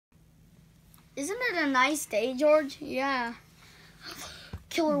Isn't it a nice day, George? Yeah.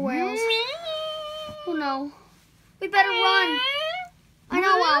 Killer whales. Oh no. We better run. I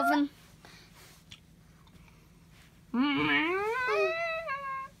know, Alvin.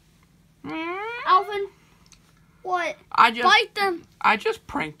 Alvin, what? Bite them. I just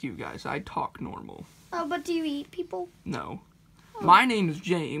pranked you guys. I talk normal. Oh, but do you eat people? No. Oh. My name is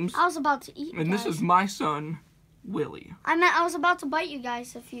James. I was about to eat. And this is my son, Willy. I was about to bite you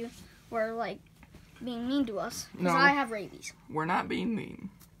guys if you were like being mean to us. Because I have rabies. We're not being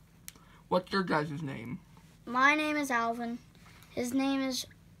mean. What's your guys' name? My name is Alvin. His name is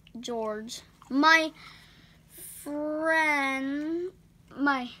George. My friend,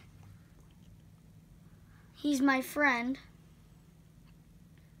 he's my friend.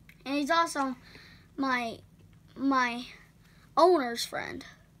 And he's also my owner's friend.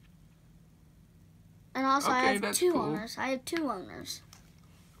 And also I have two owners. I have two owners.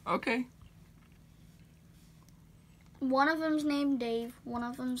 Okay. One of them's named Dave. One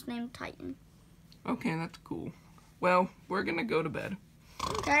of them's named Titan. Okay, that's cool. Well, we're gonna go to bed.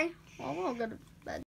 Okay. Well, we'll go to